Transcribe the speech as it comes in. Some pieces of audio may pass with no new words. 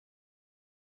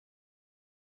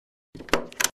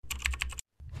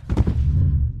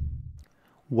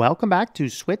Welcome back to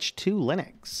Switch to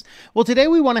Linux. Well, today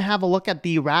we want to have a look at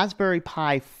the Raspberry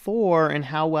Pi 4 and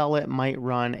how well it might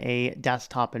run a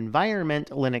desktop environment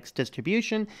Linux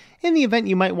distribution in the event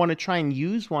you might want to try and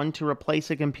use one to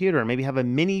replace a computer, maybe have a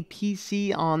mini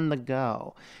PC on the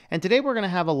go. And today we're going to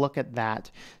have a look at that.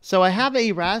 So I have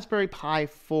a Raspberry Pi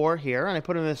 4 here, and I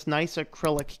put in this nice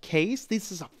acrylic case.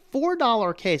 This is a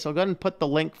 $4 case. I'll go ahead and put the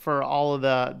link for all of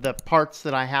the parts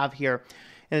that I have here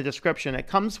in the description. It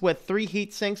comes with 3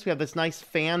 heat sinks. We have this nice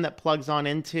fan that plugs on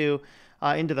into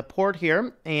the port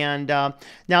here. And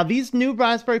now these new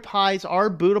Raspberry Pis are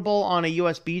bootable on a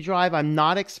USB drive. I'm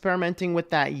not experimenting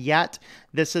with that yet.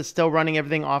 This is still running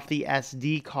everything off the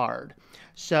SD card.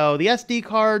 So the SD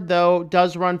card, though,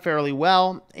 does run fairly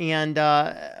well. And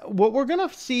what we're going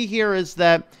to see here is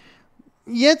that,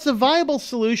 yeah, it's a viable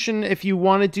solution if you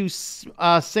want to do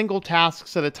single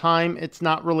tasks at a time. It's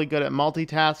not really good at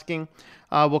multitasking.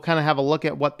 We'll kind of have a look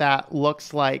at what that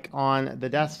looks like on the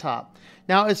desktop.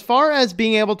 Now, as far as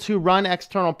being able to run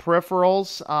external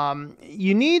peripherals,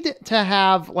 you need to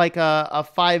have like a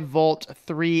 5-volt,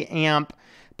 3-amp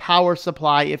power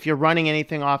supply if you're running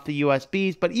anything off the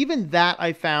USBs. But even that,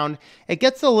 I found, it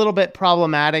gets a little bit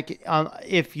problematic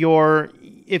if your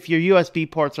USB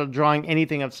ports are drawing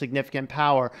anything of significant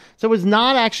power. So I was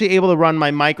not actually able to run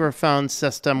my microphone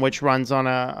system, which runs on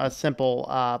a simple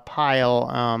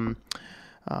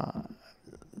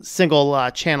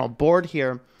single channel board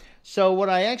here. So what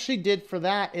I actually did for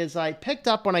that is I picked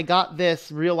up, when I got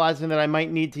this, realizing that I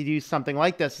might need to do something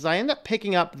like this, is I ended up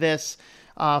picking up this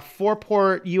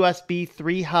 4-port USB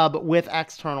 3 hub with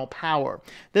external power.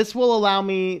 This will allow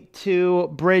me to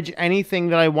bridge anything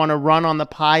that I want to run on the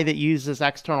Pi that uses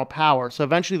external power. So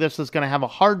eventually this is going to have a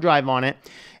hard drive on it.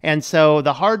 And so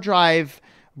the hard drive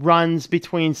runs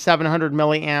between 700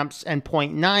 milliamps and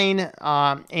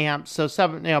 0.9 amps, so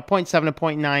 0.7 to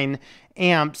 0.9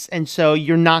 amps, and so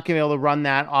you're not going to be able to run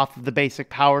that off of the basic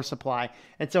power supply.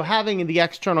 And so having the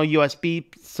external USB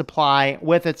supply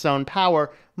with its own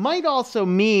power might also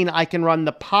mean I can run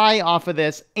the Pi off of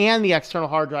this and the external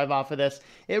hard drive off of this.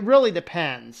 It really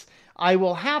depends. I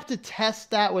will have to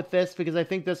test that with this because I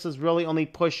think this is really only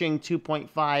pushing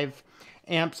 2.5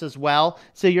 amps as well.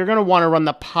 So you're going to want to run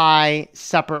the Pi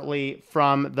separately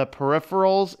from the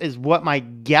peripherals is what my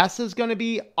guess is going to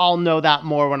be. I'll know that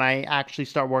more when I actually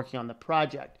start working on the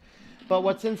project. But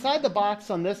what's inside the box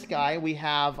on this guy, we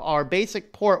have our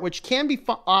basic port, which can be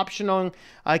optional,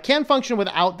 can function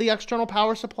without the external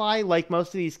power supply, like most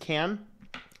of these can.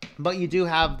 But you do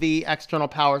have the external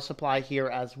power supply here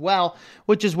as well,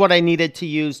 which is what I needed to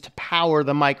use to power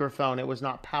the microphone. It was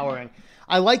not powering.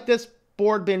 I like this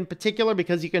board in particular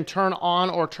because you can turn on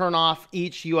or turn off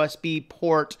each USB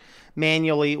port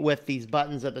manually with these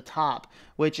buttons at the top,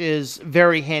 which is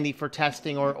very handy for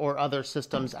testing or other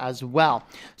systems as well.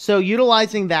 So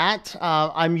utilizing that,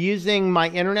 I'm using my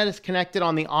internet is connected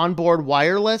on the onboard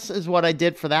wireless is what I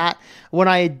did for that. When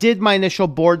I did my initial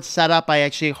board setup, I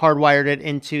actually hardwired it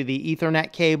into the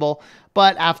Ethernet cable.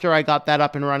 But after I got that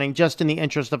up and running, just in the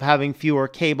interest of having fewer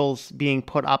cables being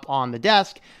put up on the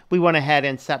desk, we went ahead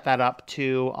and set that up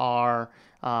to our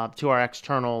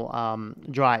external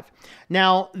drive.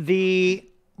 Now, the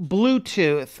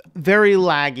Bluetooth, very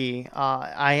laggy.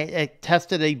 I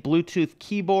tested a Bluetooth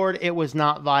keyboard. It was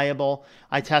not viable.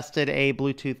 I tested a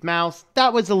Bluetooth mouse.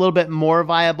 That was a little bit more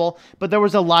viable, but there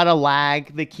was a lot of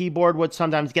lag. The keyboard would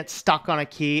sometimes get stuck on a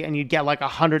key, and you'd get like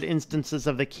 100 instances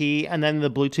of the key, and then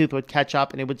the Bluetooth would catch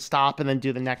up, and it would stop and then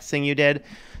do the next thing you did.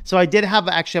 So I did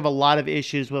actually have a lot of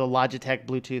issues with a Logitech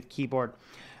Bluetooth keyboard,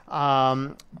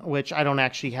 which I don't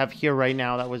actually have here right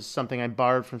now. That was something I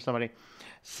borrowed from somebody.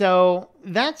 So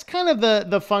that's kind of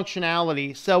the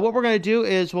functionality. So what we're going to do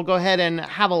is we'll go ahead and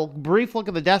have a brief look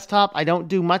at the desktop. I don't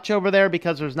do much over there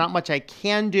because there's not much I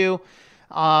can do.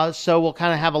 So we'll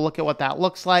kind of have a look at what that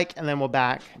looks like, and then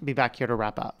we'll be back here to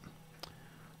wrap up.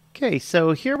 Okay,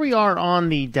 so here we are on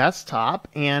the desktop,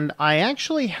 and I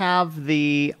actually have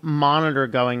the monitor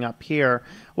going up here.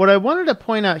 What I wanted to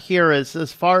point out here is,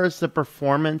 as far as the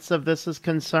performance of this is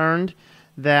concerned,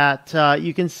 that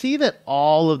you can see that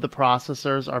all of the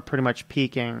processors are pretty much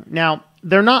peaking. Now,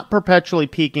 they're not perpetually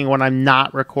peaking when I'm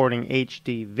not recording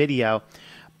HD video,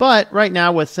 but right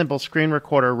now with Simple Screen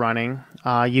Recorder running,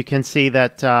 you can see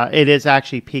that it is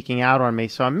actually peaking out on me.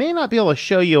 So I may not be able to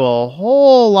show you a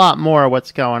whole lot more of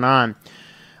what's going on.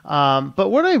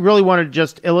 But what I really wanted to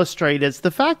just illustrate is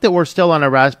the fact that we're still on a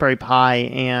Raspberry Pi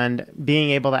and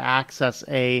being able to access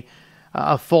a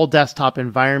full desktop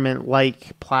environment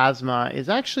like Plasma is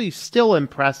actually still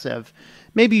impressive.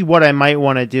 Maybe what I might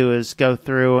want to do is go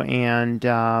through and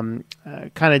kind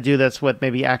of do this with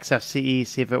maybe XFCE,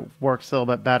 see if it works a little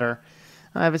bit better.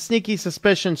 I have a sneaky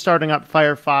suspicion starting up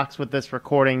Firefox with this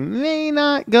recording may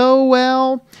not go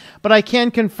well, but I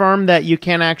can confirm that you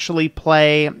can actually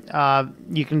play,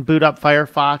 you can boot up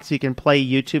Firefox, you can play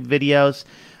YouTube videos.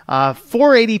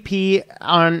 480p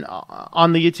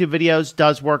on the YouTube videos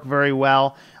does work very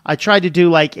well. I tried to do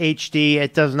like HD.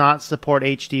 It does not support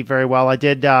HD very well. I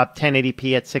did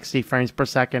 1080p at 60 frames per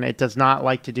second. It does not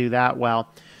like to do that well.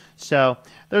 So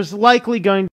there's likely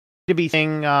going to be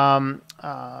some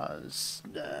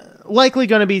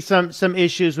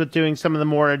issues with doing some of the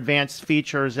more advanced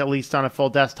features, at least on a full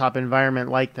desktop environment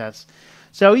like this.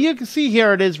 So you can see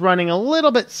here it is running a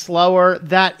little bit slower.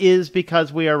 That is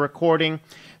because we are recording.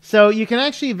 So you can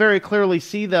actually very clearly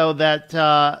see, though, that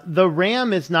the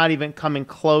RAM is not even coming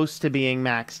close to being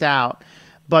maxed out,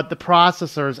 but the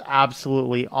processors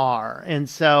absolutely are. And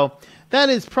so that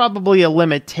is probably a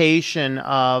limitation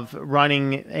of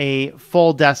running a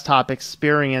full desktop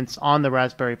experience on the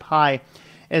Raspberry Pi,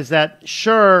 is that,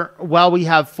 sure, while we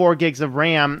have 4 gigs of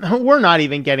RAM, we're not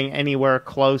even getting anywhere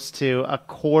close to a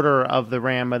quarter of the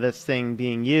RAM of this thing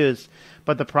being used,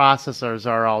 but the processors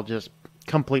are all just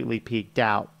completely peaked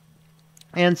out.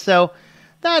 And so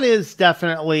that is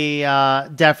definitely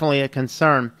a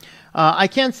concern. I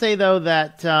can say, though,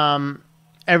 that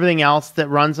everything else that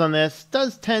runs on this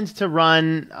does tend to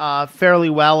run fairly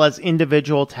well as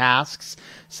individual tasks.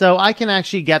 So I can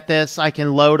actually get this. I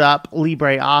can load up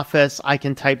LibreOffice. I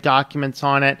can type documents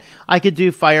on it. I could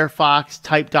do Firefox,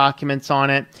 type documents on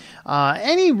it.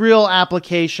 Any real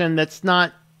application that's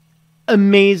not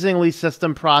amazingly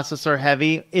system processor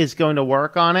heavy is going to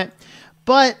work on it.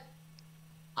 But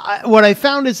what I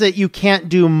found is that you can't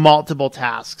do multiple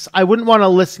tasks. I wouldn't want to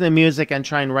listen to music and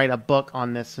try and write a book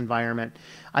on this environment.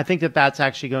 I think that that's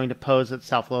actually going to pose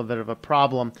itself a little bit of a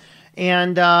problem.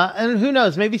 And who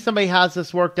knows, maybe somebody has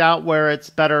this worked out where it's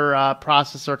better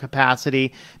processor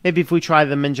capacity. Maybe if we try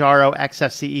the Manjaro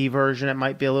XFCE version, it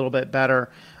might be a little bit better.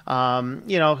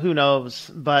 You know, who knows?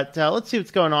 But let's see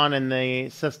what's going on in the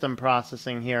system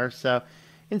processing here. So you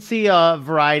can see a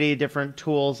variety of different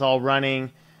tools all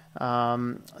running.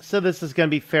 So this is going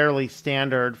to be fairly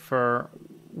standard for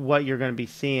what you're going to be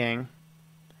seeing.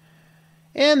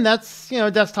 And that's, you know,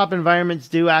 desktop environments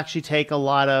do actually take a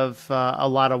lot of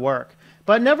work.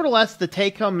 But nevertheless, the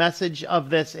take-home message of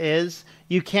this is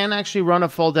you can actually run a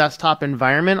full desktop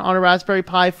environment on a Raspberry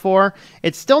Pi 4.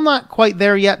 It's still not quite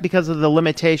there yet because of the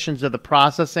limitations of the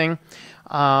processing.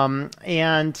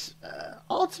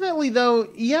 Ultimately, though,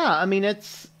 yeah, I mean,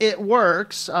 it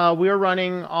works. We're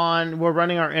running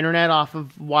our internet off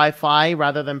of Wi-Fi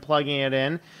rather than plugging it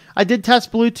in. I did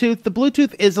test Bluetooth. The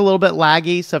Bluetooth is a little bit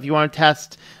laggy, so if you want to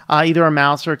test either a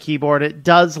mouse or a keyboard, it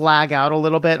does lag out a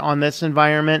little bit on this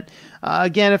environment.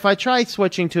 Again, if I try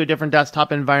switching to a different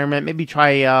desktop environment, maybe try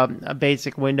a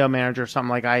basic window manager, something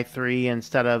like i3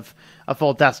 instead of a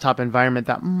full desktop environment,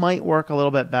 that might work a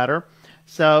little bit better.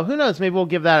 So who knows, maybe we'll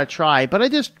give that a try. But I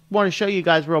just want to show you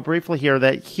guys real briefly here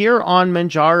that here on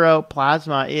Manjaro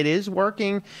Plasma, it is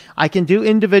working. I can do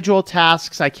individual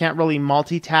tasks. I can't really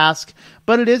multitask,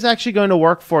 but it is actually going to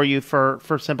work for you for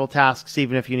simple tasks,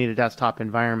 even if you need a desktop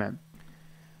environment.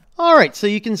 All right, so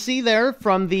you can see there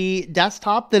from the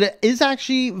desktop that it is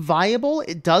actually viable.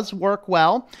 It does work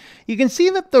well. You can see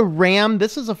that the RAM,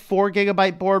 this is a 4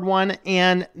 gigabyte board one,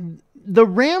 and the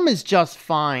RAM is just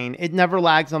fine. It never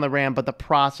lags on the RAM, but the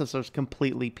processors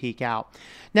completely peak out.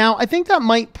 Now, I think that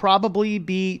might probably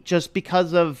be just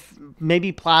because of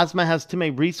maybe Plasma has too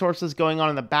many resources going on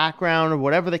in the background or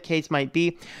whatever the case might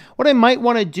be. What I might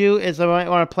want to do is I might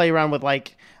want to play around with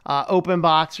like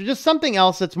OpenBox or just something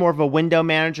else that's more of a window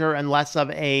manager and less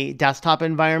of a desktop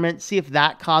environment. See if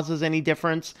that causes any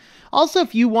difference. Also,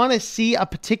 if you want to see a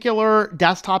particular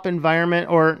desktop environment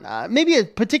or maybe a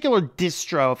particular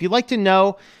distro, if you'd like to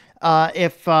know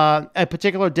if a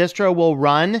particular distro will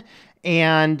run,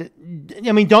 and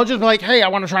I mean, don't just be like, hey, I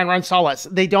want to try and run Solus.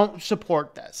 They don't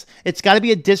support this. It's got to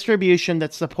be a distribution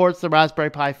that supports the Raspberry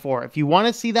Pi 4. If you want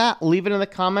to see that, leave it in the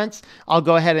comments. I'll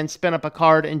go ahead and spin up a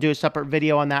card and do a separate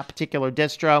video on that particular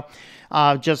distro.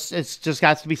 It's just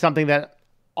got to be something that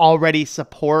already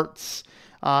supports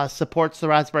the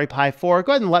Raspberry Pi 4.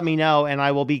 Go ahead and let me know, and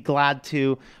I will be glad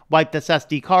to wipe this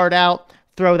SD card out,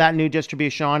 throw that new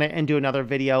distribution on it, and do another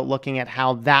video looking at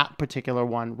how that particular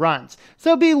one runs.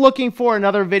 So be looking for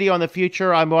another video in the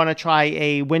future. I want to try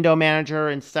a window manager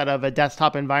instead of a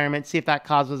desktop environment, see if that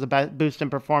causes a boost in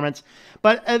performance.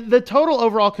 But the total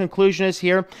overall conclusion is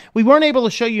here. We weren't able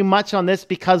to show you much on this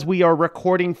because we are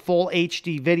recording full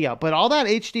HD video, but all that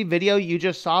HD video you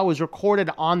just saw was recorded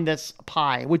on this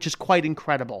Pi, which is quite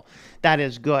incredible. That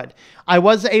is good. I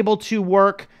was able to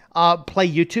work play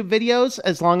YouTube videos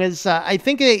as long as I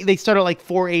think they start at like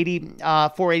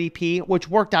 480p, which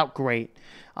worked out great.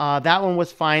 That one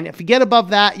was fine. If you get above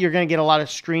that, you're going to get a lot of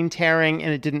screen tearing,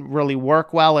 and it didn't really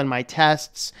work well in my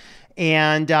tests.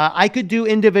 And I could do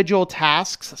individual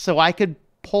tasks, so I could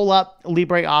pull up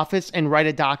LibreOffice and write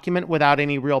a document without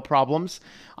any real problems.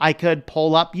 I could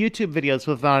pull up YouTube videos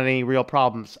without any real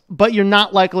problems. But you're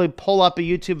not likely to pull up a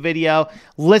YouTube video,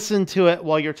 listen to it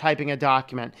while you're typing a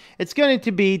document. It's going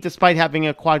to be, despite having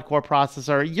a quad-core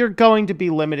processor, you're going to be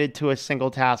limited to a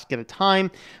single task at a time,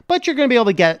 but you're going to be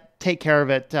able to take care of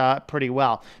it pretty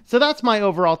well. So that's my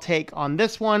overall take on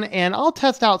this one, and I'll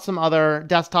test out some other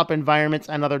desktop environments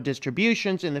and other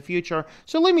distributions in the future,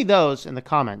 so leave me those in the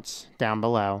comments down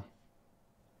below.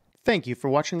 Thank you for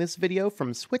watching this video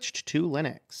from Switched to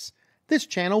Linux. This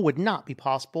channel would not be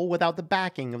possible without the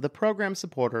backing of the program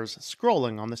supporters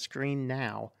scrolling on the screen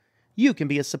now. You can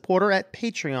be a supporter at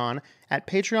Patreon at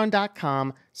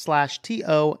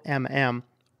patreon.com/TOMM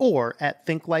or at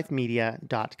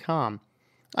thinklifemedia.com.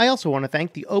 I also want to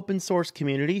thank the open source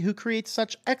community who creates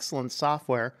such excellent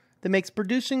software that makes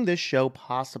producing this show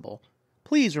possible.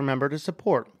 Please remember to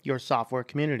support your software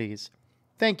communities.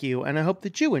 Thank you, and I hope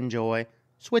that you enjoy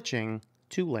switching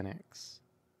to Linux.